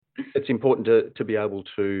it's important to be able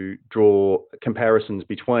to draw comparisons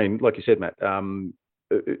between, like you said, Matt.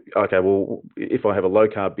 Okay, well, if I have a low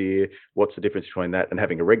carb beer, what's the difference between that and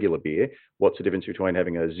having a regular beer? What's the difference between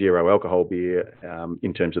having a zero alcohol beer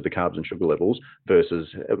in terms of the carbs and sugar levels versus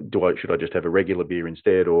should I just have a regular beer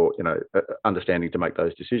instead, or understanding to make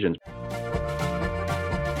those decisions.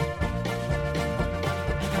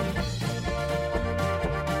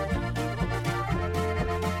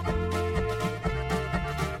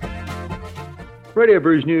 Radio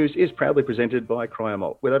Brews News is proudly presented by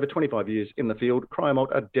Cryomalt. With over 25 years in the field,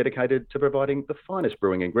 Cryomalt are dedicated to providing the finest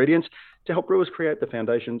brewing ingredients to help brewers create the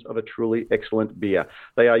foundations of a truly excellent beer.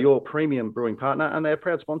 They are your premium brewing partner, and they are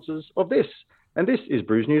proud sponsors of this. And this is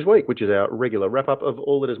Brews News Week, which is our regular wrap-up of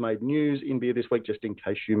all that has made news in beer this week, just in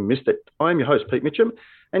case you missed it. I'm your host, Pete Mitchell,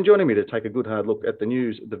 and joining me to take a good hard look at the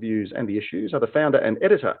news, the views and the issues are the founder and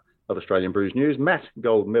editor of Australian Brews News, Matt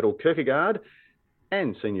Gold Medal Kierkegaard,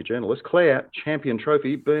 and senior journalist Claire Champion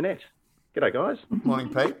Trophy Burnett. G'day, guys. Morning,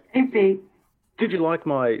 Pete. Hey, Pete. Did you like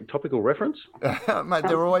my topical reference? Mate,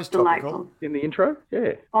 they're always topical. In the intro?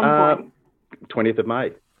 Yeah. On point. 20th of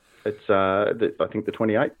May. It's, I think, the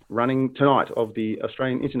 28th, running tonight of the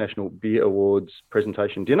Australian International Beer Awards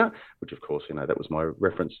presentation dinner, which, of course, that was my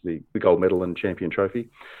reference, the gold medal and champion trophy.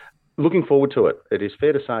 Looking forward to it. It is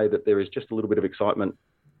fair to say that there is just a little bit of excitement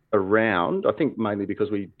around, I think mainly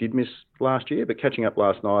because we did miss last year, but catching up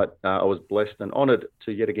last night, I was blessed and honoured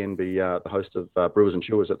to yet again be the host of Brewers and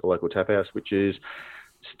Chewers at the local tap house, which is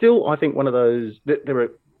still, I think, one of those, there are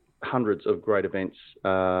hundreds of great events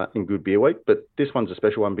in Good Beer Week, but this one's a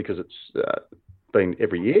special one because it's been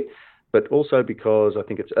every year, but also because I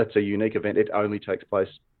think it's a unique event. It only takes place,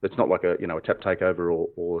 it's not like a tap takeover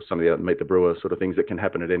or some of the other Meet the Brewer sort of things that can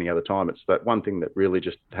happen at any other time. It's that one thing that really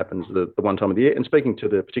just happens the one time of the year. And speaking to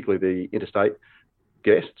particularly the interstate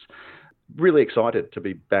guests, really excited to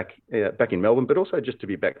be back in Melbourne, but also just to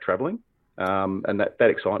be back travelling. And that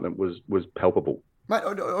excitement was palpable. Mate,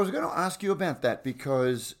 I was going to ask you about that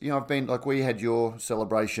because, I've been, we had your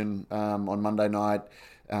celebration on Monday night.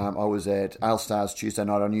 I was at Ale Stars Tuesday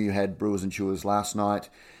night. I knew you had Brewers and Chewers last night.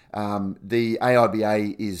 The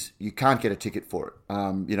AIBA is, you can't get a ticket for it.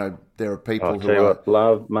 There are people who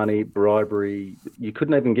love, money, bribery. You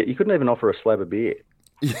couldn't even offer a slab of beer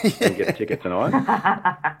and get a ticket tonight.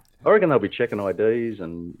 I reckon they'll be checking IDs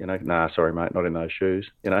and, nah, sorry, mate, not in those shoes.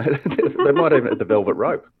 They might even have the velvet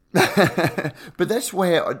rope. But that's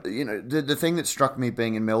where, the thing that struck me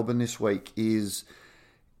being in Melbourne this week is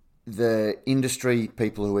the industry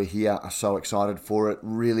people who are here are so excited for it,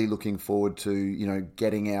 really looking forward to,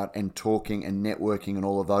 getting out and talking and networking and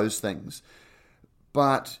all of those things.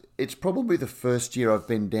 But it's probably the first year I've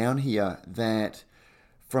been down here that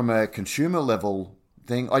from a consumer level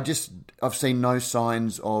thing, I've seen no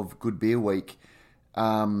signs of Good Beer Week,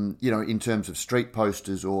 in terms of street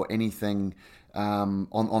posters or anything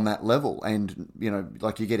on that level. And, you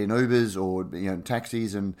get in Ubers or,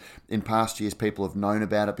 taxis, and in past years people have known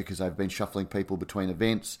about it because they've been shuffling people between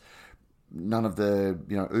events. None of the,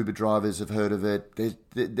 Uber drivers have heard of it.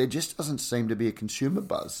 There just doesn't seem to be a consumer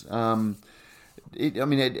buzz. Am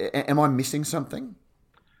I missing something?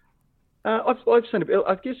 I've seen it.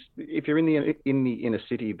 I guess if you're in the inner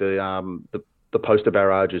city, the poster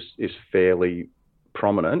barrage is fairly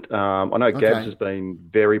prominent. I know Gabs has been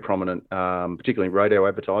very prominent, particularly in radio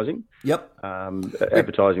advertising. Yep.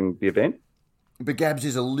 Advertising the event. But Gabs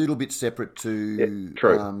is a little bit separate to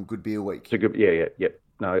Good Beer Week. Yeah.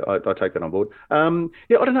 No, I take that on board. I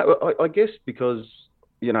don't know. I guess because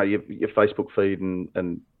your Facebook feed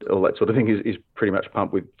and all that sort of thing is pretty much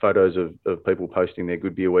pumped with photos of people posting their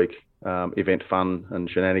Good Beer Week event fun and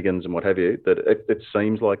shenanigans and what have you, that it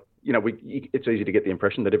seems like, it's easy to get the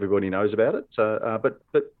impression that everybody knows about it. So,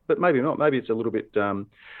 but maybe not. Maybe it's a little bit.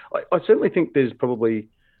 I certainly think there's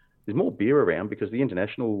more beer around because the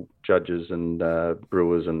international judges and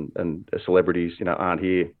brewers and celebrities, aren't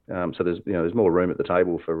here. So there's more room at the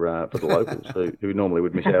table for the locals who normally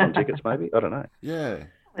would miss out on tickets. Maybe, I don't know. Yeah,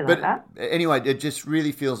 but anyway, it just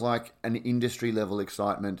really feels like an industry level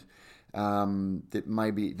excitement that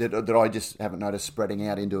maybe that I just haven't noticed spreading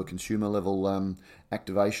out into a consumer level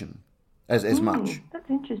activation as much. That's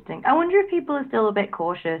interesting. I wonder if people are still a bit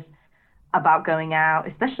cautious about going out,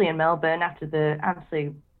 especially in Melbourne after the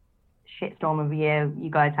absolute shitstorm of a year you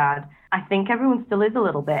guys had. I think everyone still is a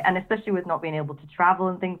little bit, and especially with not being able to travel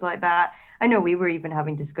and things like that. I know we were even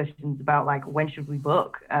having discussions about when should we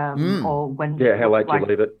book or when. Yeah, how late do you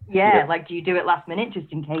leave it? Yeah, do you do it last minute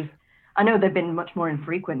just in case I know they've been much more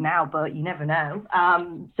infrequent now, but you never know.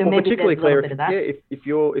 So Well, maybe particularly, there's a little Claire, bit of that. if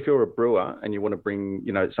you're a brewer and you want to bring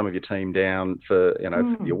some of your team down for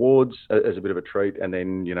for the awards as a bit of a treat, and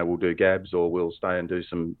then we'll do gabs or we'll stay and do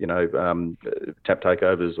some tap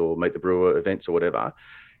takeovers or meet the brewer events or whatever.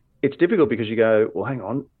 It's difficult because you go, well, hang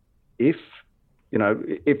on, if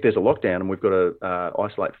there's a lockdown and we've got to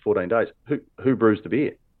isolate for 14 days, who brews the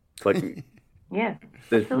beer? Like. Yeah,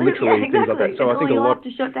 there's absolutely. literally things like that. So I think a lot have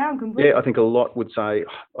to shut down completely. Yeah, I think a lot would say,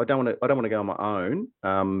 I don't want to go on my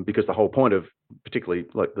own, because the whole point of particularly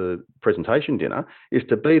like the presentation dinner is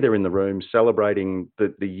to be there in the room, celebrating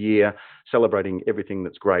the year, celebrating everything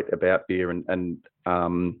that's great about beer, and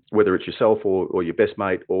whether it's yourself or your best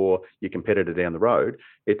mate or your competitor down the road,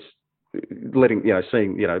 it's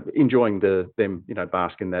seeing, enjoying them,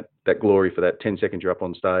 bask in that glory for that 10 seconds you're up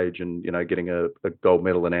on stage and, getting a gold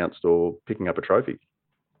medal announced or picking up a trophy.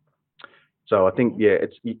 So I think,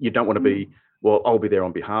 you don't want to be, well, I'll be there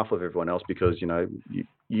on behalf of everyone else because,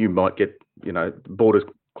 you might get, borders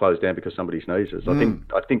closed down because somebody sneezes. I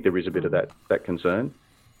think there is a bit of that concern.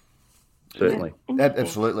 Certainly. Yeah,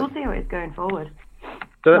 absolutely. We'll see how it's going forward.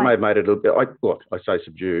 So that may have made it a little bit, I say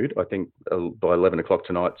subdued. I think by 11 o'clock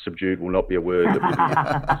tonight, subdued will not be a word that will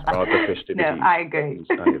describe the festivities. No, I agree.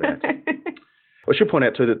 I should point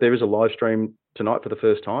out too that there is a live stream tonight for the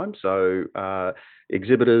first time. So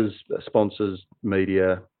exhibitors, sponsors,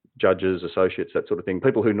 media, judges, associates, that sort of thing,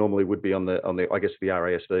 people who normally would be on the I guess the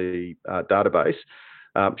RASV database,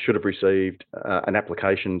 should have received an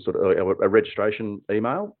application, sort of a registration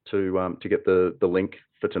email to get the link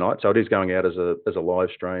for tonight. So it is going out as a live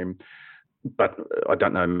stream, but I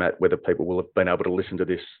don't know, Matt, whether people will have been able to listen to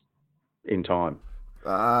this in time.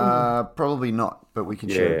 Probably not, but we can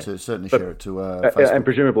share it to Facebook. And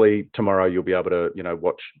presumably tomorrow you'll be able to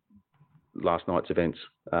watch last night's events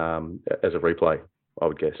as a replay, I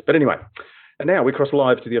would guess. But anyway. And now we cross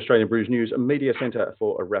live to the Australian Brews News Media Centre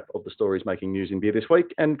for a wrap of the stories making news in beer this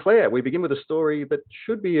week. And Claire, we begin with a story that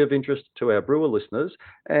should be of interest to our brewer listeners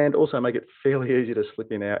and also make it fairly easy to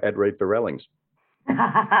slip in our ad read for Rallings.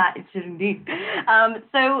 It should indeed.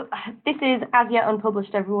 So this is as yet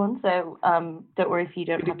unpublished, everyone. So don't worry if you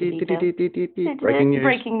don't have the details.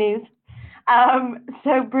 Breaking news.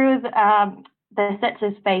 So brewers, they're set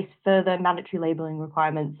to face further mandatory labelling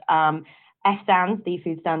requirements. FSANZ, the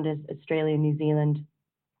Food Standards Australia and New Zealand,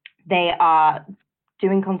 they are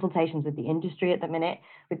doing consultations with the industry at the minute,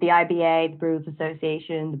 with the IBA, the Brewers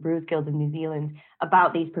Association, the Brewers Guild of New Zealand,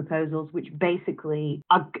 about these proposals, which basically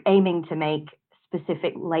are aiming to make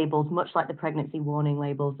specific labels, much like the pregnancy warning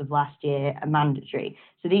labels of last year, are mandatory.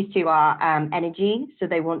 So these two are energy. So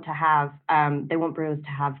they want brewers to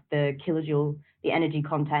have the kilojoule, the energy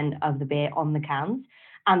content of the beer on the cans.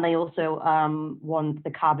 And they also want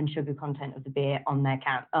the carbon sugar content of the beer on their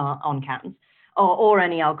on cans, or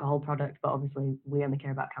any alcohol product, but obviously we only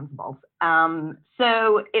care about cans and bottles.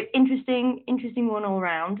 So interesting one all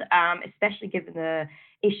around, especially given the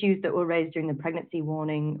issues that were raised during the pregnancy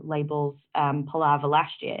warning labels palaver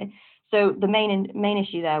last year. So the main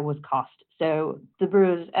issue there was cost. So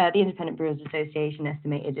the Independent Brewers Association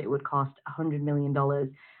estimated it would cost $100 million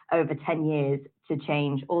over 10 years to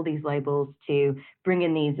change all these labels, to bring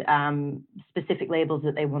in these specific labels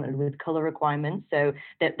that they wanted with color requirements, so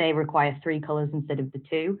that they require 3 colors instead of the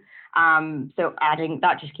 2. So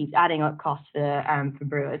that just keeps adding up costs for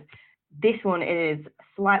brewers. This one is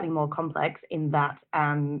slightly more complex in that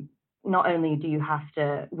not only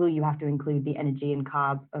will you have to include the energy and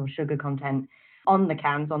carb or sugar content on the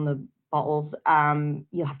cans, on the bottles,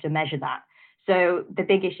 you'll have to measure that. So the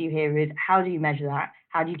big issue here is, how do you measure that?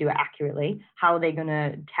 How do you do it accurately? How are they going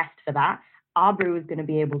to test for that? Are brewers going to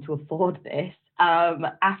be able to afford this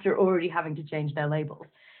after already having to change their labels?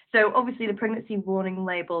 So obviously the pregnancy warning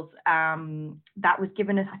labels, that was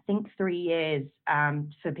given us, I think, 3 years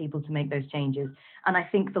for people to make those changes. And I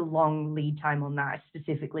think the long lead time on that is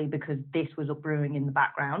specifically because this was brewing in the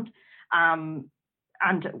background. And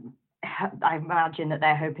I imagine that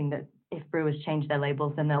they're hoping that if brewers change their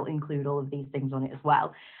labels, then they'll include all of these things on it as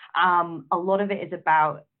well. A lot of it is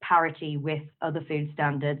about parity with other food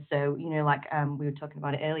standards. So, like we were talking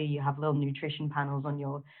about it earlier, you have little nutrition panels on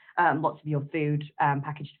your lots of your food,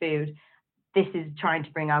 packaged food. This is trying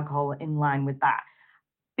to bring alcohol in line with that.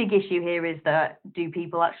 Big issue here is that, do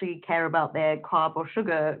people actually care about their carb or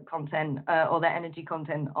sugar content or their energy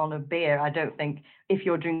content on a beer? I don't think if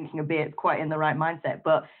you're drinking a beer, it's quite in the right mindset.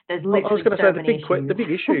 But there's literally I was going to say the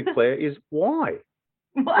big issue, Claire, is why?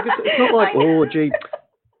 Like it's not like, oh, gee,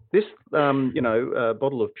 this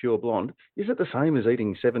bottle of Pure Blonde, is it the same as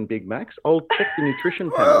eating 7 Big Macs? I'll check the nutrition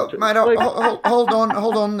panel. Mate, hold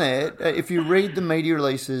on there. If you read the media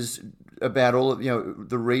releases about all of,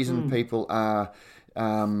 the reason people are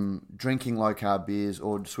drinking low carb beers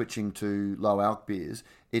or switching to low alc beers,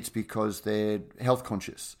 it's because they're health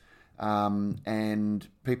conscious. And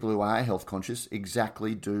people who are health conscious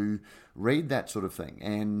exactly do read that sort of thing.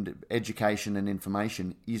 And education and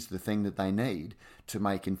information is the thing that they need to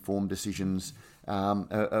make informed decisions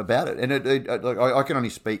about it. And I can only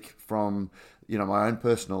speak from my own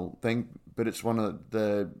personal thing, but it's one of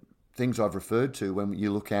the things I've referred to when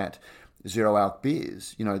you look at zero alc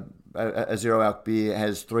beers. A zero alc beer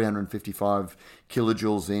has 355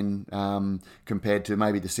 kilojoules in compared to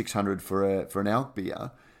maybe the 600 for an alc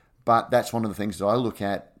beer. But that's one of the things that I look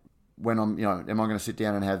at when I'm, am I going to sit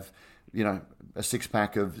down and have, a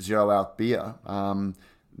 6-pack of zero alc beer?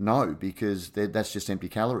 No, because that's just empty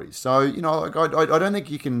calories. So, I don't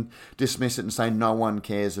think you can dismiss it and say no one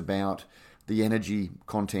cares about the energy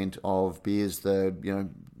content of beers, the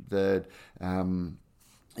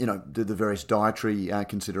various dietary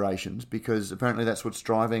considerations, because apparently that's what's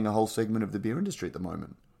driving a whole segment of the beer industry at the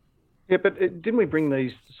moment. Yeah, but didn't we bring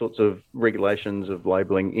these sorts of regulations of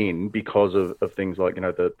labelling in because of things like,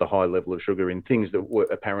 the high level of sugar in things that were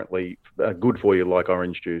apparently good for you, like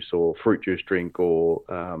orange juice or fruit juice drink or,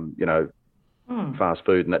 fast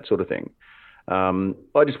food and that sort of thing?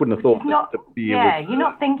 I just wouldn't have thought that the beer was you're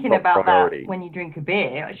not thinking about priority. that when you drink a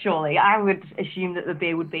beer, surely. I would assume that the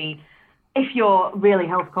beer would be, if you're really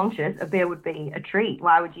health conscious, a beer would be a treat.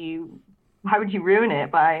 Why would you ruin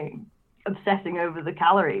it by obsessing over the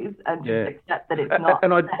calories and just accept that it's not?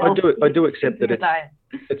 And I do accept that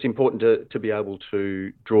it's important to be able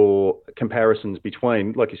to draw comparisons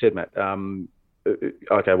between, like you said, Matt.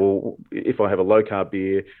 Okay, well, if I have a low carb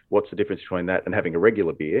beer, what's the difference between that and having a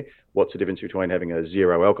regular beer? What's the difference between having a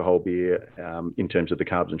zero alcohol beer in terms of the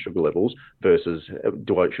carbs and sugar levels versus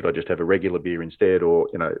should I just have a regular beer instead, or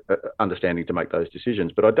understanding to make those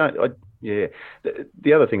decisions? But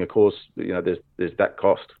the other thing, of course, there's that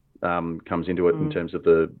cost comes into it in terms of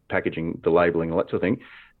the packaging, the labelling, all that sort of thing.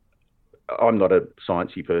 I'm not a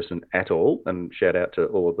sciencey person at all, and shout out to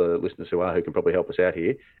all of the listeners who can probably help us out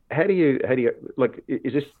here. How do you like?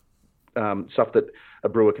 Is this stuff that a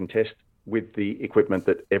brewer can test with the equipment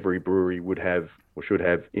that every brewery would have or should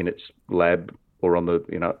have in its lab or on the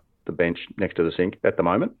the bench next to the sink at the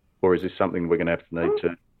moment, or is this something we're going to have to need to?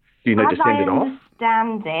 Do you need to send it off? As I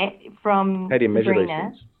understand it from how do you measure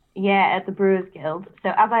Sabrina, these things? Yeah, at the Brewers Guild. So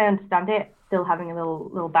as I understand it, still having a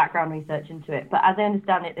little background research into it, but as I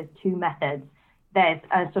understand it, there's two methods. There's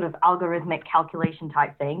a sort of algorithmic calculation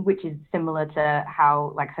type thing, which is similar to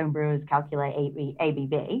how like home brewers calculate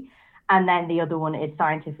ABV. And then the other one is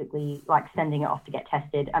scientifically like sending it off to get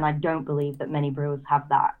tested. And I don't believe that many brewers have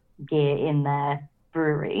that gear in their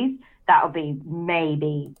breweries. That'll be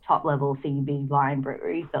maybe top level CB line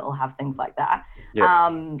breweries that'll have things like that. Yep.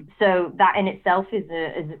 So that in itself is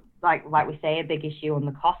like we say, a big issue on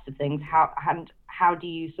the cost of things. How do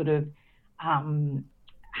you sort of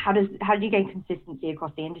how do you gain consistency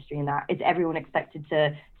across the industry in that? Is everyone expected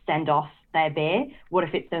to send off their beer? What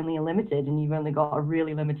if it's only a limited and you've only got a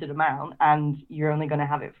really limited amount and you're only going to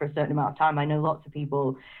have it for a certain amount of time? I know lots of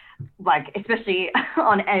people, like especially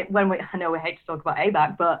I know we hate to talk about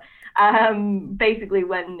ABAC, but basically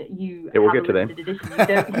when you have a limited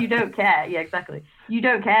edition, you don't care. Yeah, exactly. You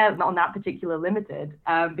don't care on that particular limited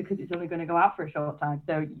because it's only going to go out for a short time.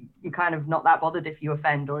 So you're kind of not that bothered if you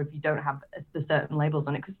offend or if you don't have the certain labels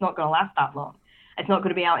on it, because it's not going to last that long. It's not going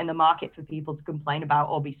to be out in the market for people to complain about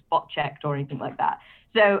or be spot checked or anything like that.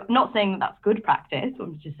 So I'm not saying that that's good practice.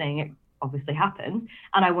 I'm just saying it obviously happens.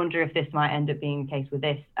 And I wonder if this might end up being the case with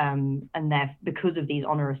this and because of these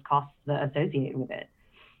onerous costs that are associated with it.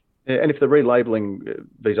 Yeah, and if the relabeling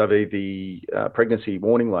vis-a-vis the pregnancy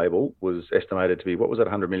warning label was estimated to be, what was it,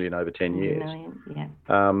 100 million over 10 years? Yeah.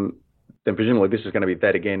 Then presumably this is going to be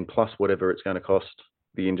that again, plus whatever it's going to cost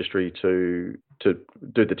the industry to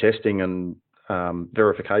do the testing and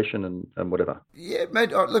verification and whatever. Yeah,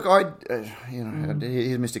 mate. Look, here's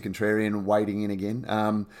Mr. Contrarian wading in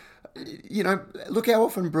again. Look how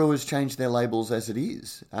often brewers change their labels as it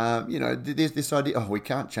is. There's this idea, we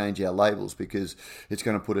can't change our labels because it's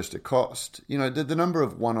going to put us to cost. The number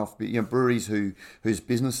of one-off breweries whose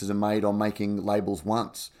businesses are made on making labels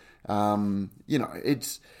once.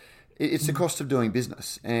 It's the cost of doing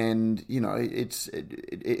business, and it's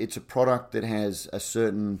a product that has a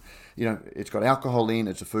certain, it's got alcohol in.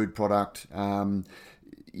 It's a food product.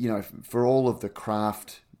 For all of the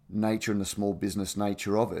craft nature and the small business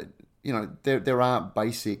nature of it, there are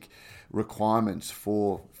basic requirements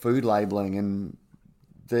for food labeling, and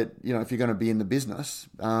that if you're going to be in the business,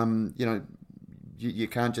 you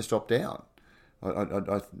can't just opt out.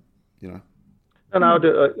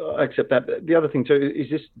 I accept that. The other thing too, is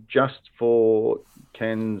this just for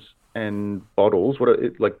cans and bottles? What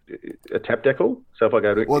like a tap decal? So if I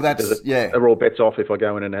go to, Well, that's are all bets off if I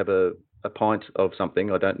go in and have a pint of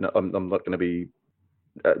something? I don't know. I'm not going to be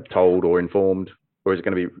told or informed, or is it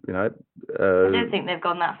going to be, I don't think they've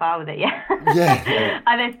gone that far with it yet. Yeah.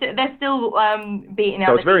 And they're still beating out.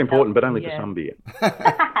 So it's very important, but only for some beer.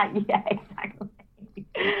 Yeah, exactly.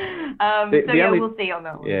 We'll see on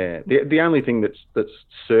that one. Yeah, the only thing that's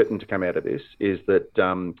certain to come out of this is that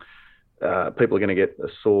people are going to get a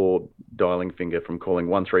sore dialing finger from calling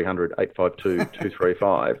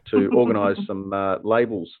 1300-852-235 to organise some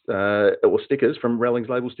labels or stickers from Rallings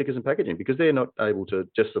Label Stickers and Packaging, because they're not able to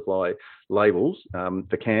just supply labels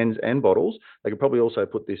for cans and bottles. They could probably also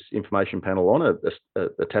put this information panel on a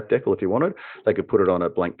tap decal if you wanted. They could put it on a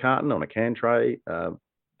blank carton, on a can tray,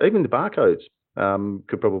 even the barcodes.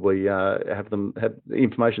 Could probably have the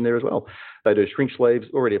information there as well. They do shrink sleeves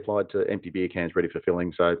already applied to empty beer cans ready for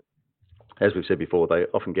filling. So, as we've said before, they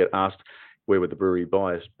often get asked, where would the brewery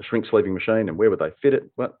buy a shrink sleeving machine and where would they fit it?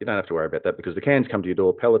 Well, you don't have to worry about that, because the cans come to your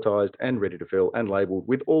door palletised and ready to fill and labelled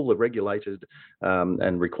with all the regulated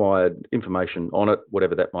and required information on it,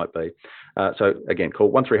 whatever that might be. So again, call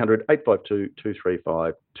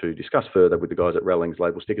 1300-852-235 to discuss further with the guys at Rallings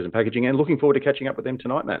Label Stickers and Packaging, and looking forward to catching up with them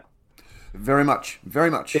tonight, Matt. Very much.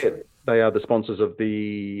 Yeah, they are the sponsors of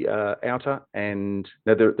the Outer, and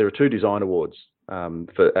now there are two design awards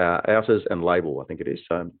for Outers and Label, I think it is.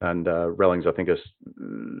 So, and Rallings, I think, is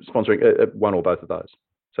sponsoring one or both of those.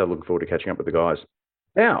 So looking forward to catching up with the guys.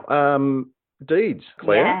 Now, Deeds,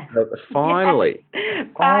 Claire, finally,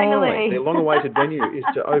 the long-awaited venue is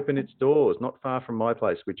to open its doors, not far from my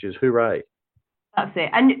place, which is hooray. That's it.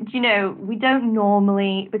 And we don't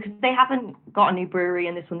normally, because they haven't got a new brewery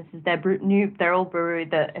in this one. This is their old brewery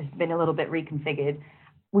that has been a little bit reconfigured.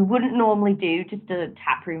 We wouldn't normally do just a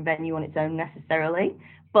taproom venue on its own necessarily,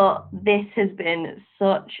 but this has been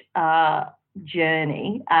such a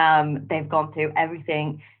journey. They've gone through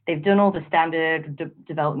everything. They've done all the standard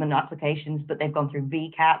development applications, but they've gone through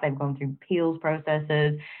VCAT, they've gone through appeals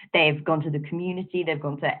processes, they've gone to the community, they've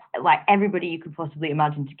gone to everybody you could possibly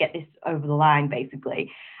imagine to get this over the line,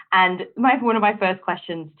 basically. And one of my first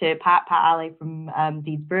questions to Pat Alley from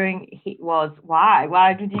Deeds Brewing was, why?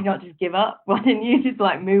 Why did you not just give up? Why didn't you just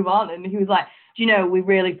move on? And he was like, we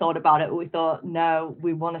really thought about it. We thought, no,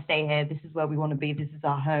 we want to stay here. This is where we want to be. This is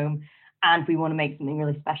our home. And we want to make something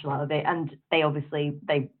really special out of it. And they obviously,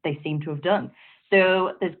 they seem to have done.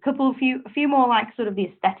 So there's a few more sort of the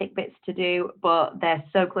aesthetic bits to do, but they're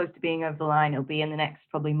so close to being over the line. It'll be in the next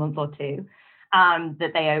probably month or two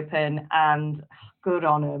that they open, and good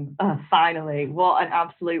on them. Finally, what an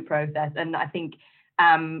absolute process. And I think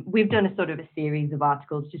we've done a sort of a series of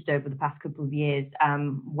articles just over the past couple of years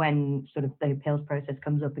when sort of the appeals process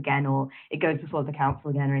comes up again, or it goes before the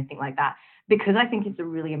council again, or anything like that, because I think it's a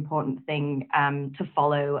really important thing to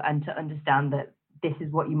follow and to understand that this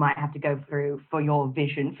is what you might have to go through for your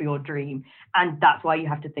vision, for your dream. And that's why you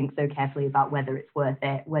have to think so carefully about whether it's worth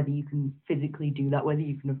it, whether you can physically do that, whether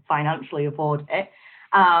you can financially afford it.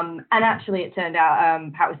 And actually, it turned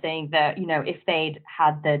out, Pat was saying that, if they'd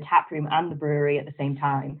had the tap room and the brewery at the same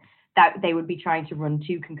time, that they would be trying to run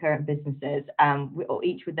two concurrent businesses,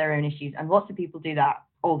 each with their own issues. And lots of people do that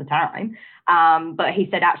all the time. But he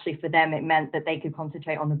said, actually, for them, it meant that they could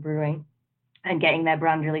concentrate on the brewing and getting their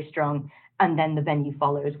brand really strong. And then the venue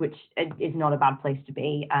follows, which is not a bad place to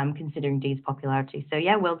be, considering Dee's popularity. So,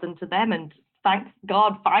 yeah, well done to them. And thank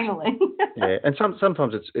God, finally. Yeah, and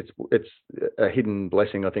sometimes it's a hidden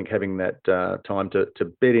blessing, I think, having that time to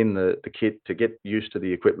bed in the kit, to get used to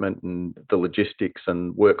the equipment and the logistics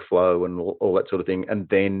and workflow and all that sort of thing. And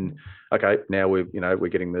then, okay, now we're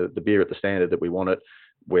getting the beer at the standard that we want it.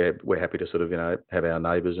 We're happy to sort of have our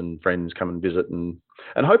neighbours and friends come and visit, and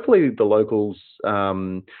hopefully the locals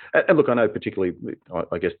and look, I know particularly,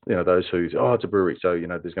 I guess those who it's a brewery, so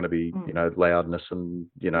there's going to be loudness and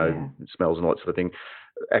smells and all that sort of thing,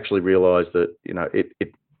 actually realise that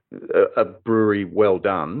a brewery well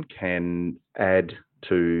done can add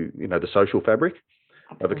to the social fabric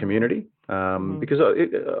of a community, because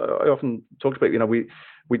I often talk about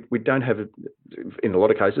we don't have, in a lot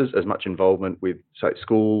of cases, as much involvement with, say,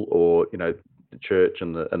 school or the church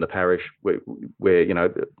and the parish, where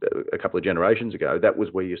a couple of generations ago, that was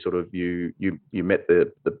where you sort of you met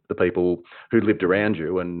the people who lived around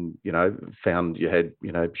you, and found you had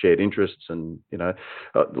shared interests, and the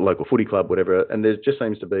local footy club, whatever. And there just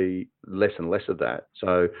seems to be less and less of that.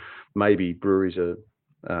 So maybe breweries are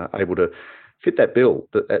able to fit that bill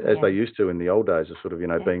as they used to in the old days, of sort of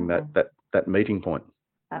being that meeting point.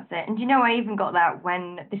 That's it. And I even got that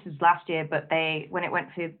when this was last year, but when it went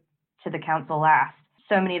to the council last,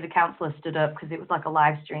 so many of the councillors stood up because it was like a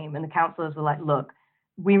live stream, and the councillors were like, look,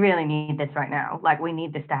 we really need this right now. Like, we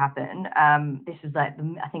need this to happen. This was like,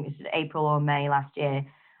 I think this was April or May last year.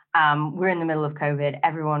 We're in the middle of COVID.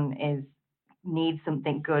 Everyone needs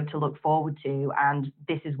something good to look forward to, and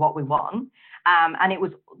this is what we want. And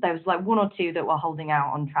there was like one or two that were holding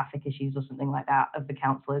out on traffic issues or something like that of the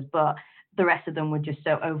councillors, but the rest of them were just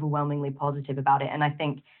so overwhelmingly positive about it. And I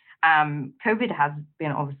think COVID has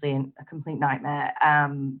been obviously a complete nightmare,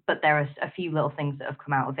 but there are a few little things that have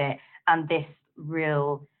come out of it, and this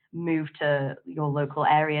real move to your local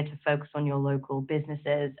area to focus on your local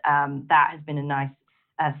businesses, that has been a nice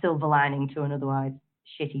silver lining to an otherwise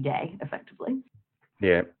shitty day, effectively.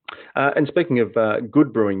 Yeah. And speaking of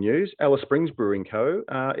good brewing news, Alice Springs Brewing Co.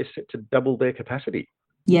 Is set to double their capacity.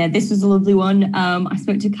 Yeah, this was a lovely one. I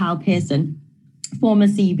spoke to Kyle Pearson, former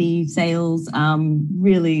CB sales,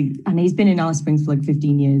 really, and he's been in Alice Springs for like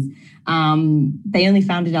 15 years. They only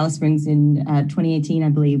founded Alice Springs in 2018, I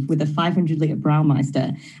believe, with a 500-litre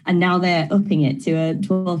Braumeister, and now they're upping it to a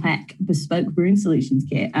 12-pack bespoke brewing solutions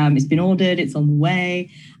kit. It's been ordered, it's on the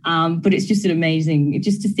way, but it's just an amazing,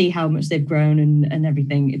 just to see how much they've grown and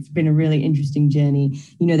everything. It's been a really interesting journey.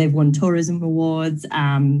 They've won tourism awards.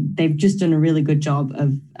 They've just done a really good job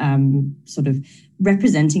of sort of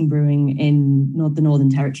representing brewing in the Northern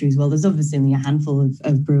Territory as well. There's obviously only a handful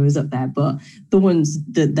of brewers up there, but the ones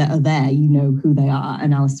that are there, who they are,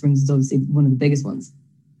 and Alice Springs is obviously one of the biggest ones.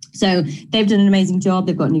 So they've done an amazing job.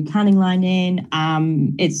 They've got a new canning line in.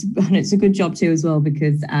 It's a good job too as well,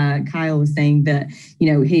 because Kyle was saying that,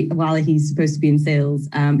 while he's supposed to be in sales,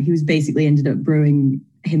 he was basically ended up brewing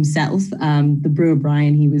himself. The brewer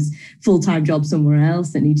Brian, he was full-time job somewhere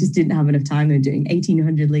else, and he just didn't have enough time. They were doing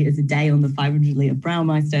 1,800 litres a day on the 500-litre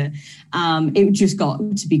Braumeister. It just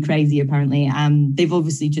got to be crazy, apparently. They've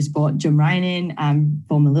obviously just brought Jim Ryan in,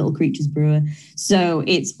 former Little Creatures brewer. So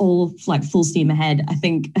it's all like full steam ahead. I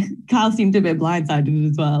think Kyle seemed a bit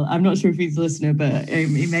blindsided as well. I'm not sure if he's a listener, but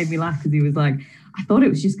he made me laugh because he was like, I thought it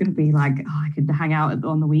was just going to be like, I could hang out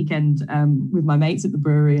on the weekend with my mates at the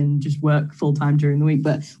brewery and just work full-time during the week.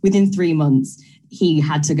 But within 3 months, he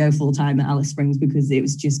had to go full-time at Alice Springs because it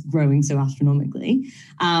was just growing so astronomically.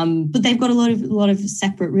 But they've got a lot of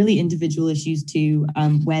separate, really individual issues to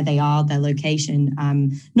where they are, their location,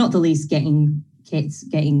 not the least getting kits,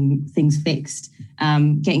 getting things fixed,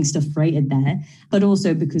 getting stuff freighted there, but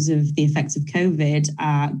also because of the effects of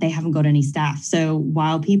COVID, they haven't got any staff. So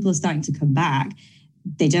while people are starting to come back,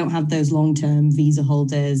 they don't have those long-term visa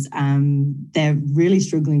holders. They're really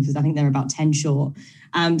struggling because I think they're about 10 short.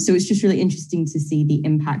 So it's just really interesting to see the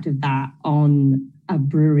impact of that on a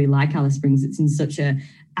brewery like Alice Springs. It's in such a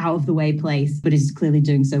out-of-the-way place, but is clearly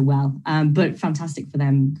doing so well. But fantastic for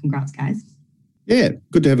them. Congrats, guys. Yeah,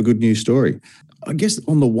 good to have a good news story. I guess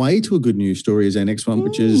on the way to a good news story is our next one,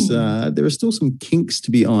 which is there are still some kinks to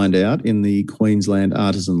be ironed out in the Queensland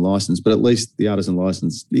artisan licence, but at least the artisan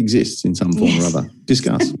licence exists in some form or other.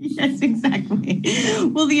 Discuss. Yes, exactly.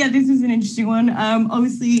 Well, yeah, this is an interesting one.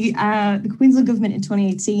 Obviously, the Queensland government in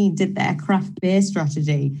 2018 did their craft beer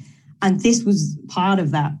strategy. And this was part of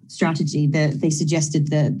that strategy that they suggested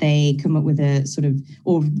that they come up with a sort of,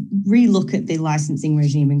 or relook at the licensing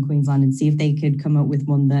regime in Queensland and see if they could come up with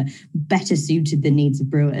one that better suited the needs of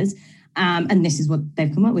brewers. And this is what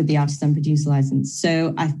they've come up with, the artisan producer license.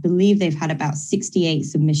 So I believe they've had about 68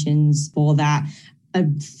 submissions for that. A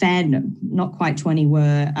fair, not quite 20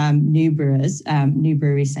 were new breweries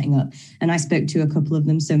setting up. And I spoke to a couple of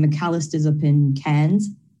them. So McAllister's up in Cairns.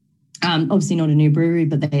 Obviously not a new brewery,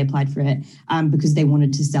 but they applied for it because they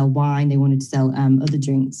wanted to sell wine. They wanted to sell other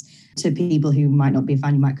drinks to people who might not be a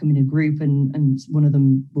fan. You might come in a group and one of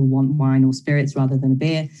them will want wine or spirits rather than a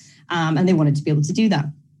beer. And they wanted to be able to do that.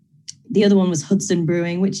 The other one was Hudson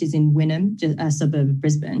Brewing, which is in Wynnum, a suburb of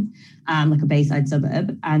Brisbane, like a Bayside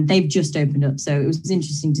suburb. And they've just opened up. So it was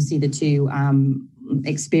interesting to see the two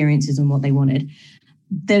experiences and what they wanted.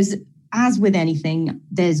 As with anything,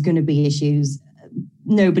 there's going to be issues.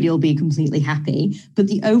 Nobody will be completely happy. But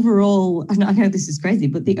the overall, and I know this is crazy,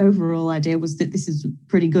 but the overall idea was that this is a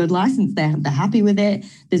pretty good license. They're happy with it.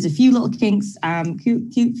 There's a few little kinks,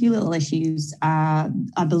 few little issues.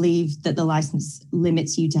 I believe that the license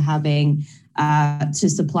limits you to having, to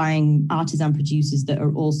supplying artisan producers that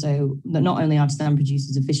are also, not only artisan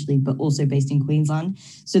producers officially, but also based in Queensland.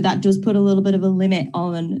 So that does put a little bit of a limit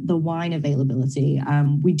on the wine availability.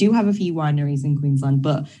 We do have a few wineries in Queensland,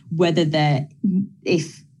 but whether they're,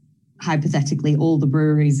 if hypothetically all the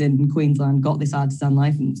breweries in Queensland got this artisan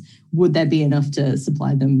license, would there be enough to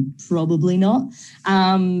supply them? Probably not.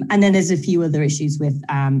 And then there's a few other issues with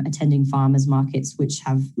attending farmers markets, which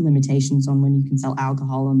have limitations on when you can sell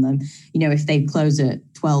alcohol on them. If they close at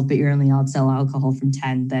 12, but you're only allowed to sell alcohol from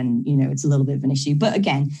 10, then, it's a little bit of an issue. But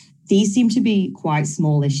again, these seem to be quite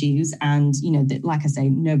small issues. And, like I say,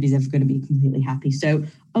 nobody's ever going to be completely happy. So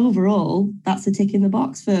overall, that's a tick in the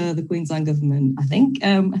box for the Queensland government, I think.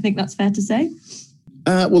 I think that's fair to say.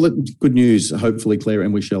 Well, good news, hopefully, Claire,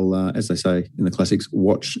 and we shall, as they say in the classics,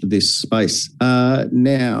 watch this space.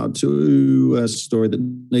 Now to a story that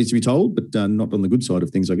needs to be told, but not on the good side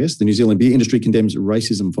of things, I guess. The New Zealand beer industry condemns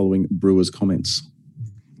racism following brewers' comments.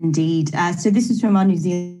 Indeed. So this is from our New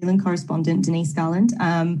Zealand correspondent, Denise Garland.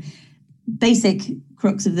 Basic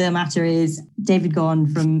crux of the matter is David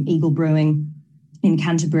Gaughan from Eagle Brewing in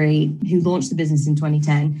Canterbury, who launched the business in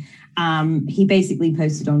 2010. He basically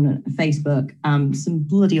posted on Facebook some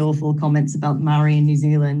bloody awful comments about Maori in New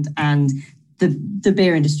Zealand, and the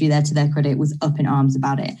beer industry there, to their credit, was up in arms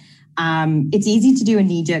about it. It's easy to do a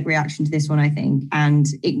knee-jerk reaction to this one, I think, and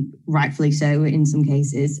rightfully so in some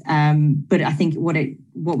cases. But I think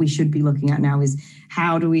what we should be looking at now is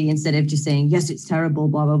how do we, instead of just saying, yes, it's terrible,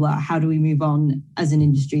 blah, blah, blah, how do we move on as an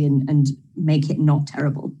industry and make it not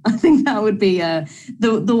terrible? I think that would be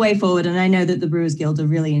the way forward. And I know that the Brewers Guild are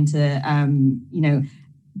really into,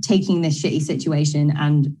 taking this shitty situation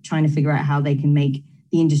and trying to figure out how they can make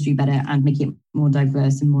the industry better and make it more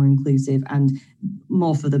diverse and more inclusive and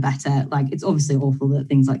more for the better. Like, it's obviously awful that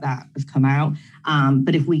things like that have come out.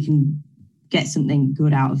 But if we can get something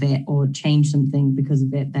good out of it or change something because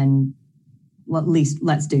of it, then at least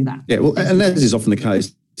let's do that. Yeah, well, and that is often the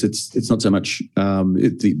case. It's not so much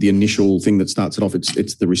the initial thing that starts it off.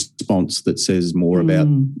 It's the response that says more about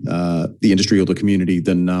the industry or the community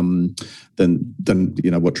than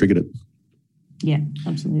what triggered it. Yeah,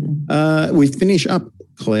 absolutely. We finish up,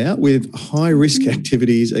 Claire, with high-risk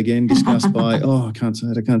activities, again discussed by, I can't say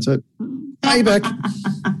it. Payback.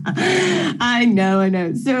 I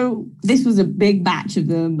know. So this was a big batch of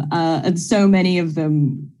them, and so many of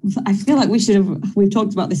them. I feel like we've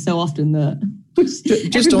talked about this so often that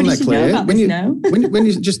just on that, Claire, when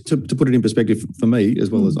you just to put it in perspective for me, as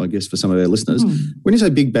well as I guess for some of our listeners, when you say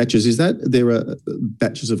big batches, is that there are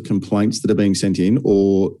batches of complaints that are being sent in,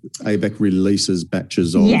 or ABAC releases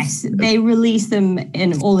batches of? Yes, they release them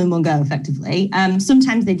all in one go, effectively.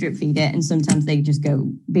 Sometimes they drip feed it, and sometimes they just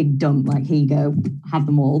go big dump, like, here you go, have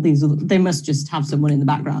them all. They must just have someone in the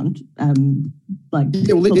background. Is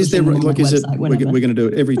it we're going to do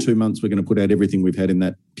it every 2 months? We're going to put out everything we've had in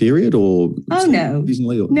that period, or no, there's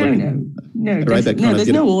no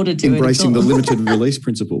order to embracing the limited release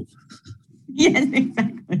principle. Yes,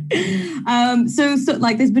 exactly. So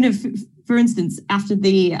like, there's been for instance, after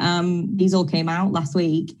these all came out last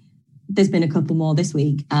week, there's been a couple more this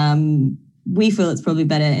week. We feel it's probably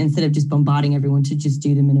better, instead of just bombarding everyone, to just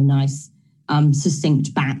do them in a nice,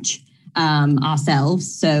 succinct batch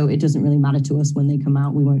ourselves. So it doesn't really matter to us when they come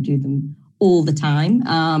out. We won't do them all the time,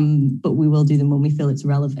 but we will do them when we feel it's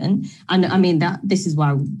relevant. And I mean, this is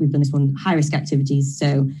why we've done this one, high-risk activities.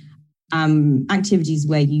 So activities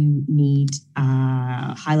where you need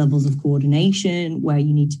high levels of coordination, where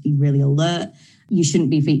you need to be really alert. You shouldn't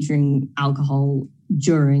be featuring alcohol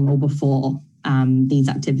during or before these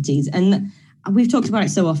activities. And we've talked about it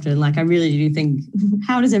so often, like, I really do think,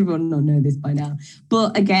 how does everyone not know this by now?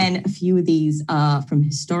 But again, a few of these are from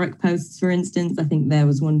historic posts, for instance. I think there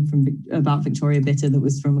was one about Victoria Bitter that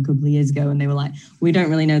was from a couple of years ago, and they were like, we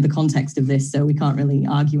don't really know the context of this, so we can't really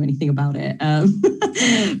argue anything about it. And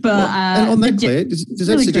on that, Claire, does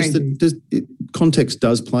that suggest that context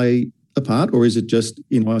does play a part, or is it just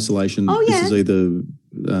in isolation, this is either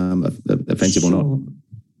offensive or not?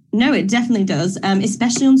 No, it definitely does,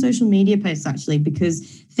 especially on social media posts, actually, because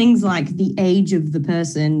things like the age of the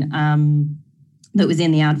person that was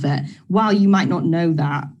in the advert, while you might not know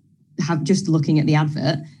that, just looking at the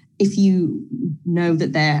advert, if you know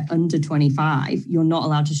that they're under 25, you're not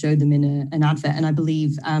allowed to show them in an advert. And I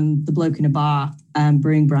believe the Bloke in a Bar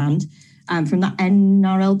brewing brand, from that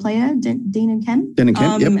NRL player, Dean and Kemp. Dean and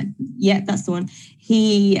Kemp, yep. Yeah, that's the one.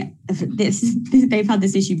 They've had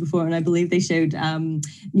this issue before, and I believe they showed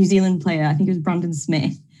New Zealand player, I think it was Brandon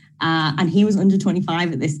Smith, and he was under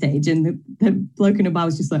 25 at this stage, and the Bloke in a Bar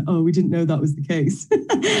was just like, we didn't know that was the case.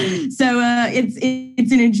 So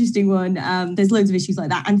it's an interesting one. There's loads of issues like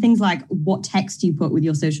that, and things like what text you put with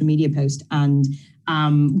your social media post, and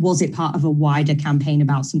Was it part of a wider campaign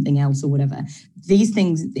about something else or whatever? These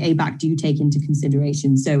things ABAC do take into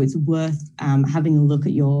consideration. So it's worth having a look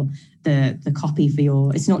at the copy for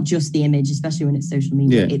your. It's not just the image, especially when it's social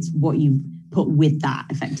media. Yeah. It's what you put with that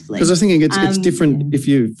effectively. Because I was thinking it's different if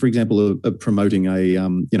you, for example, are promoting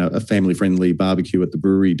a family-friendly barbecue at the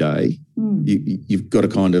brewery day. You've got to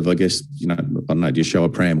kind of, I guess, I don't know, do you show a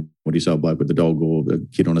pram? What do you show a bloke with a dog or a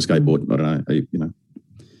kid on a skateboard? I don't know,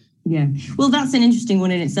 Yeah. Well, that's an interesting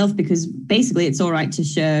one in itself because basically it's all right to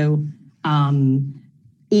show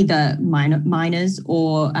either minors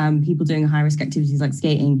or people doing high-risk activities like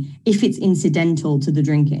skating if it's incidental to the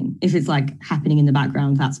drinking. If it's like happening in the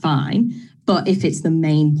background, that's fine. But if it's the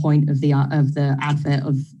main point of the advert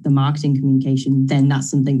of the marketing communication, then that's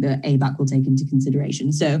something that ABAC will take into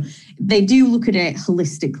consideration. So they do look at it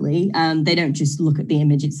holistically. They don't just look at the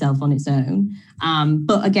image itself on its own.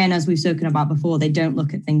 But again, as we've spoken about before, they don't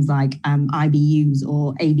look at things like IBUs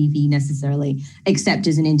or ABV necessarily, except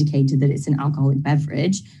as an indicator that it's an alcoholic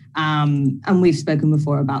beverage. And we've spoken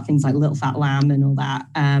before about things like Little Fat Lamb and all that,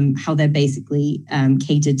 how they're basically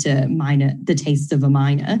catered to the tastes of a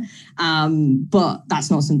minor. But that's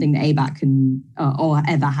not something that ABAC can or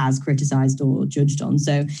ever has criticised or judged on.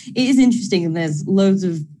 So it is interesting, and there's loads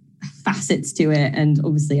of facets to it, and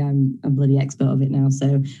obviously I'm a bloody expert of it now,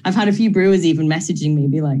 so I've had a few brewers even messaging me,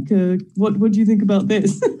 be like, what do you think about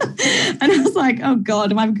this? And I was like, oh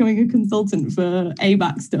god, am I becoming a consultant for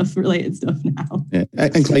ABAC related stuff now? Yeah.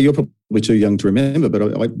 And Clay, you're probably too young to remember, but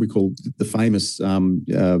I recall the famous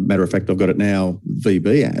matter of fact, I've got it now,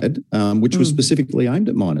 VB ad, which was specifically aimed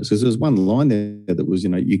at minors, because there was one line there that was,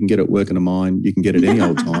 you can get it work in a mine, you can get it any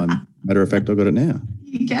old time. Matter of fact, I've got it now.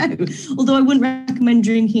 You go. Although I wouldn't recommend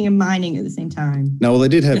drinking and mining at the same time. No, well, they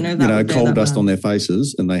did have coal dust on their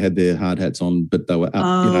faces, and they had their hard hats on, but they were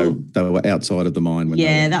they were outside of the mine. When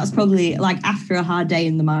that was probably like after a hard day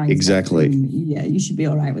in the mine. Exactly. Yeah, you should be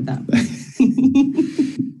all right with that.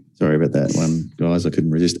 Sorry about that one, guys. I couldn't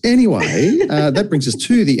resist. Anyway, that brings us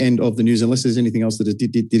to the end of the news, unless there's anything else that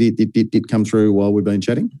did come through while we've been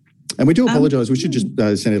chatting. And we do apologise. We should just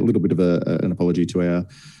send a little bit of an apology to our.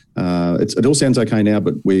 It all sounds okay now,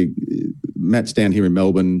 but Matt's down here in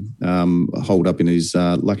Melbourne, holed up in his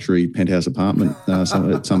luxury penthouse apartment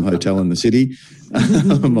at some hotel in the city.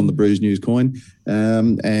 I'm on the Brews News coin,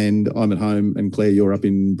 and I'm at home, and Claire, you're up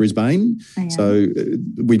in Brisbane. So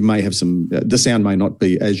we may have the sound may not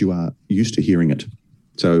be as you are used to hearing it.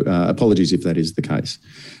 So apologies if that is the case.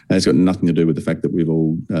 It's got nothing to do with the fact that we've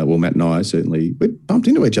all, Matt and I certainly, we bumped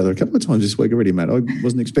into each other a couple of times this week already, Matt. I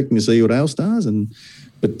wasn't expecting to see you at Ale Stars,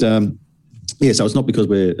 but so it's not because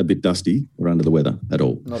we're a bit dusty or under the weather at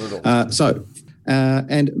all. Not at all.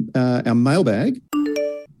 Our mailbag,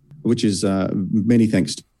 which is many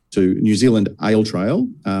thanks to New Zealand Ale Trail,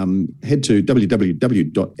 head to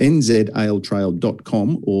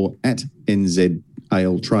www.nzaletrail.com or at NZ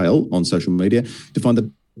Ale Trail on social media to find the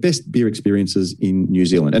best beer experiences in New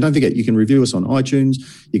Zealand. And don't forget, you can review us on iTunes.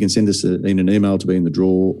 You can send us in an email to be in the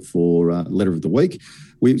draw for Letter of the Week.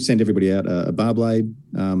 We send everybody out a Barblade,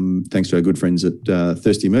 thanks to our good friends at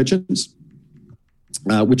Thirsty Merchants.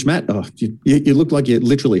 Which, Matt, you looked like you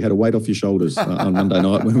literally had a weight off your shoulders on Monday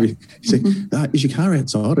night when we said, is your car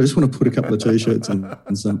outside? I just want to put a couple of T-shirts and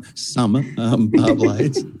some bar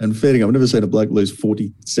blades and feeding. I've never seen a bloke lose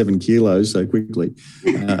 47 kilos so quickly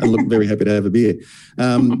and look very happy to have a beer.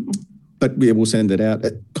 But we'll send it out.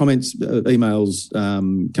 Comments, emails,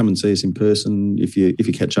 come and see us in person if you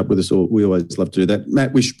catch up with us. We always love to do that.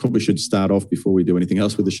 Matt, we probably should start off before we do anything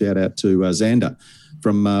else with a shout out to Xander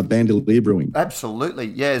from Bandolier Brewing. Absolutely,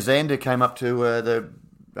 yeah. Xander came up to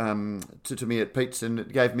to me at Pete's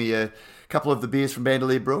and gave me a couple of the beers from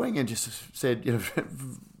Bandolier Brewing and just said,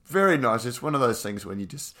 very nice. It's one of those things when you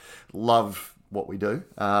just love what we do.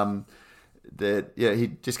 He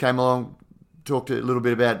just came along, talked a little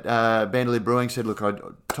bit about Bandolier Brewing, said, look, I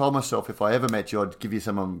told myself if I ever met you, I'd give you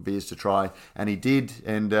some of my beers to try, and he did,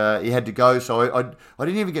 and he had to go, so I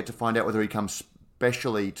didn't even get to find out whether he comes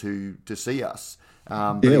specially to see us.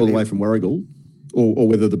 All the way from Warragul, or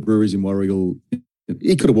whether the breweries in Warragul.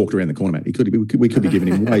 He could have walked around the corner, mate. We could be giving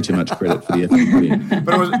him way too much credit for the effort he put in.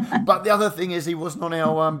 But the other thing is he wasn't on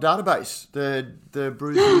our database, the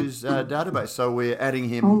Brews News database, so we're adding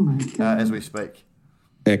him as we speak.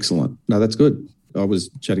 Excellent. No, that's good. I was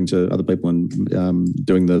chatting to other people and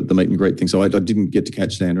doing the meet and greet thing, so I didn't get to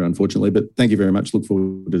catch Sandra, unfortunately, but thank you very much. Look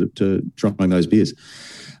forward to trying those beers.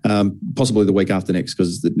 Possibly the week after next,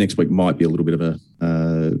 because the next week might be a little bit of a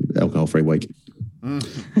alcohol-free week. Now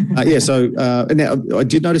I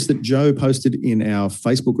did notice that Joe posted in our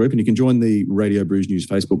Facebook group, and you can join the Radio Brews News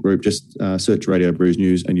Facebook group. Just search Radio Brews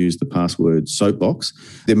News and use the password Soapbox.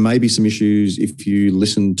 There may be some issues if you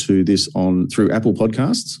listen to this through Apple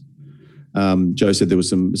Podcasts. Joe said there was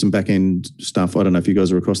some back end stuff. I don't know if you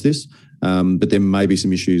guys are across this, but there may be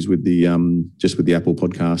some issues with the just with the Apple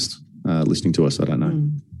Podcast listening to us. I don't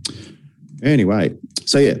know. Anyway,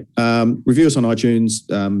 so review us on iTunes,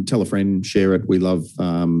 tell a friend, share it. We love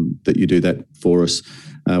that you do that for us.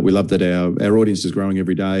 We love that our audience is growing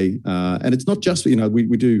every day. And it's not just,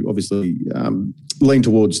 we do obviously lean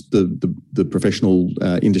towards the professional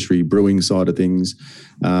industry brewing side of things,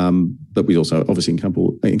 but we also obviously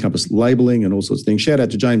encompass labelling and all sorts of things. Shout out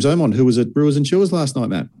to James Omond, who was at Brewers and Chewers last night,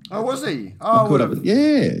 Matt. Oh, was he?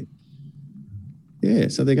 Yeah,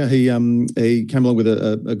 so there you go. He came along with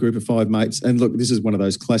a group of 5 mates. And look, this is one of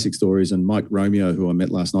those classic stories. And Mike Romeo, who I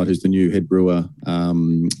met last night, who's the new head brewer,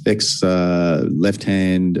 ex-Left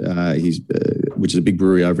Hand, which is a big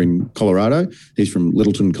brewery over in Colorado. He's from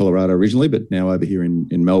Littleton, Colorado originally, but now over here in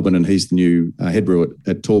Melbourne. And he's the new head brewer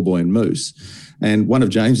at Tall Boy and Moose. And one of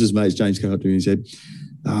James's mates, James, came up to me and said,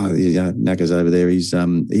 Knacker's over there. He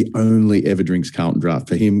only ever drinks Carlton Draft.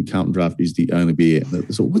 For him, Carlton Draft is the only beer.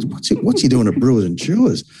 So what's he doing at Brewers and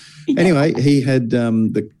Chewers? Anyway, he had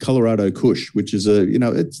the Colorado Kush, which is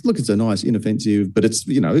it's a nice, inoffensive, but it's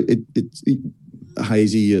it's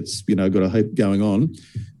hazy. It's got a heap going on.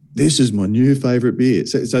 This is my new favourite beer.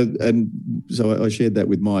 So I shared that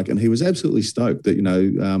with Mike, and he was absolutely stoked that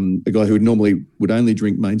a guy who would only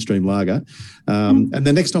drink mainstream lager, and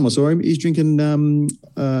the next time I saw him, he's drinking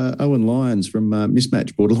Owen Lyons from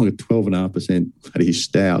Mismatch, brought along a 12.5% bloody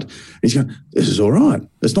stout. He's going, this is all right.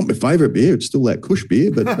 It's not my favourite beer. It's still that Kush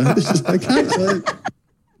beer, but this is okay. So,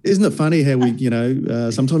 isn't it funny how we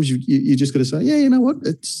sometimes you just got to say, you know what,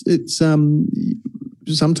 it's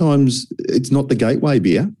sometimes it's not the gateway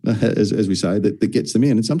beer, as we say, that gets them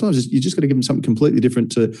in. And sometimes you just got to give them something completely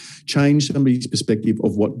different to change somebody's perspective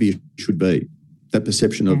of what beer should be. That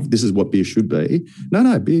perception of this is what beer should be.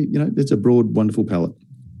 No, beer, it's a broad, wonderful palette.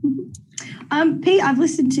 Pete, I've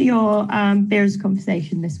listened to your beers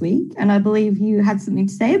conversation this week, and I believe you had something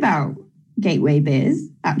to say about gateway beers,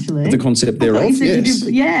 actually. The concept thereof,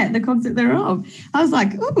 yes. The concept thereof. I was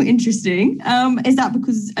like, oh, interesting. Is that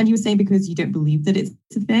because, and you were saying because you don't believe that it's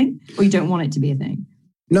a thing, or you don't want it to be a thing?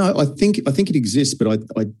 No, I think it exists, but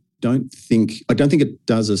I don't think it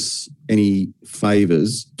does us any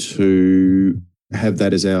favours to have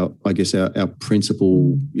that as our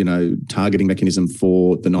principal, targeting mechanism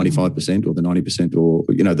for the 95% or the 90% or,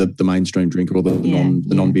 the mainstream drinker or the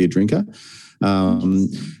non-beer drinker.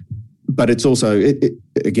 But it's also,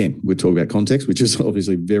 again, we're talking about context, which is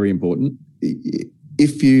obviously very important.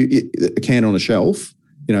 If a can on a shelf,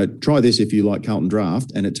 try this if you like Carlton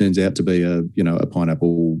Draft, and it turns out to be a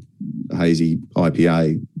pineapple hazy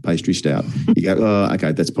IPA pastry stout. You go, oh,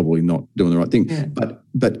 okay, that's probably not doing the right thing. Yeah.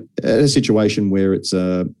 But a situation where it's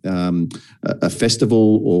a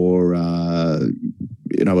festival or a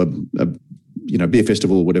beer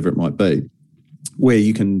festival or whatever it might be, where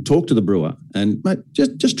you can talk to the brewer and, mate,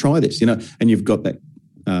 just try this, and you've got that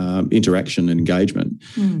interaction and engagement.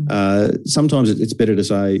 Sometimes it's better to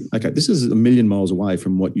say, okay, this is a million miles away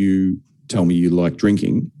from what you tell me you like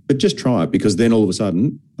drinking, but just try it, because then all of a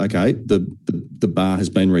sudden, okay, the bar has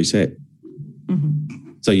been reset.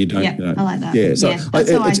 So you don't. I like that. Yeah, so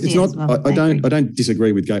it's not. Well. I don't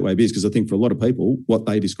disagree with gateway beers, because I think for a lot of people, what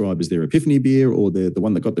they describe as their epiphany beer or the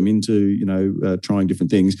one that got them into trying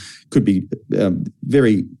different things could be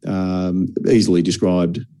very easily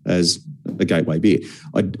described as a gateway beer.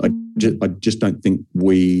 I just don't think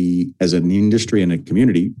we, as an industry and a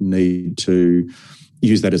community, need to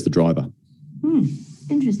use that as the driver.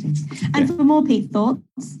 Interesting. And for more Pete thoughts,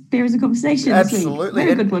 beer is a conversation. Absolutely.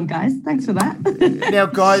 Very good one, guys. Thanks for that. Now,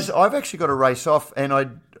 guys, I've actually got to race off, and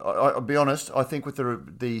I'll be honest, I think with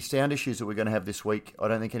the sound issues that we're going to have this week, I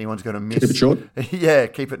don't think anyone's going to miss. Keep it short. Yeah,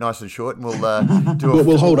 keep it nice and short, and we'll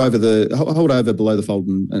We'll hold over below the fold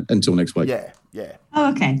until next week. Yeah.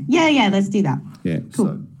 Oh, okay. Yeah. Let's do that. Yeah. Cool.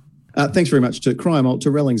 So, thanks very much to Cryer Malt,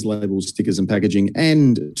 to Rellings Labels, Stickers and Packaging,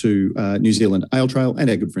 and to New Zealand Ale Trail and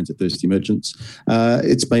our good friends at Thirsty Merchants.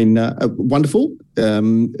 It's been wonderful.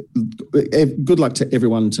 Good luck to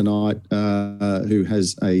everyone tonight who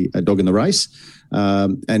has a dog in the race.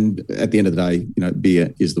 And at the end of the day,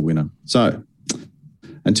 beer is the winner. So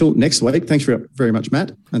until next week, thanks very much,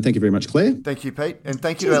 Matt, and thank you very much, Claire. Thank you, Pete, and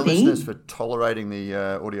thank you to our listeners for tolerating the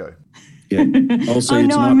audio. Yeah, I'll see you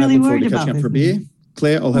tonight. I'm really I look forward worried to catching about up for a beer.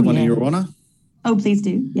 Claire, I'll have one in your honour. Oh, please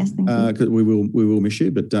do. Yes, thank you. 'Cause we will miss you.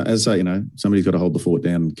 But as I say, somebody's got to hold the fort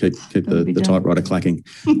down and keep the typewriter clacking.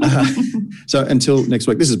 So until next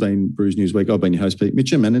week, this has been Brews News Week. I've been your host, Pete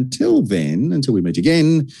Mitchum. And until we meet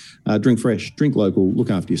again, drink fresh, drink local, look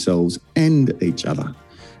after yourselves and each other.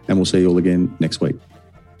 And we'll see you all again next week.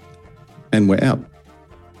 And we're out.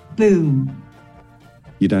 Boom.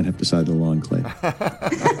 You don't have to say the line, Claire.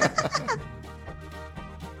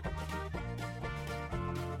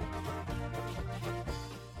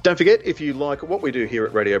 Don't forget, if you like what we do here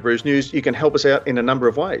at Radio Brews News, you can help us out in a number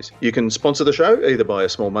of ways. You can sponsor the show either by a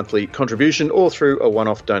small monthly contribution or through a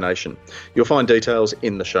one-off donation. You'll find details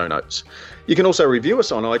in the show notes. You can also review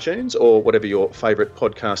us on iTunes or whatever your favourite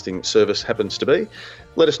podcasting service happens to be.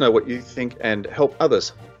 Let us know what you think and help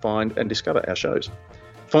others find and discover our shows.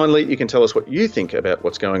 Finally, you can tell us what you think about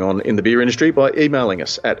what's going on in the beer industry by emailing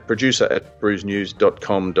us at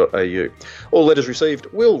producer@brewsnews.com.au. All letters received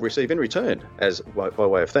will receive in return, as by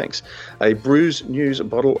way of thanks, a Brews News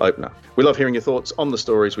bottle opener. We love hearing your thoughts on the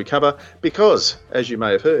stories we cover because, as you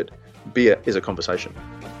may have heard, beer is a conversation.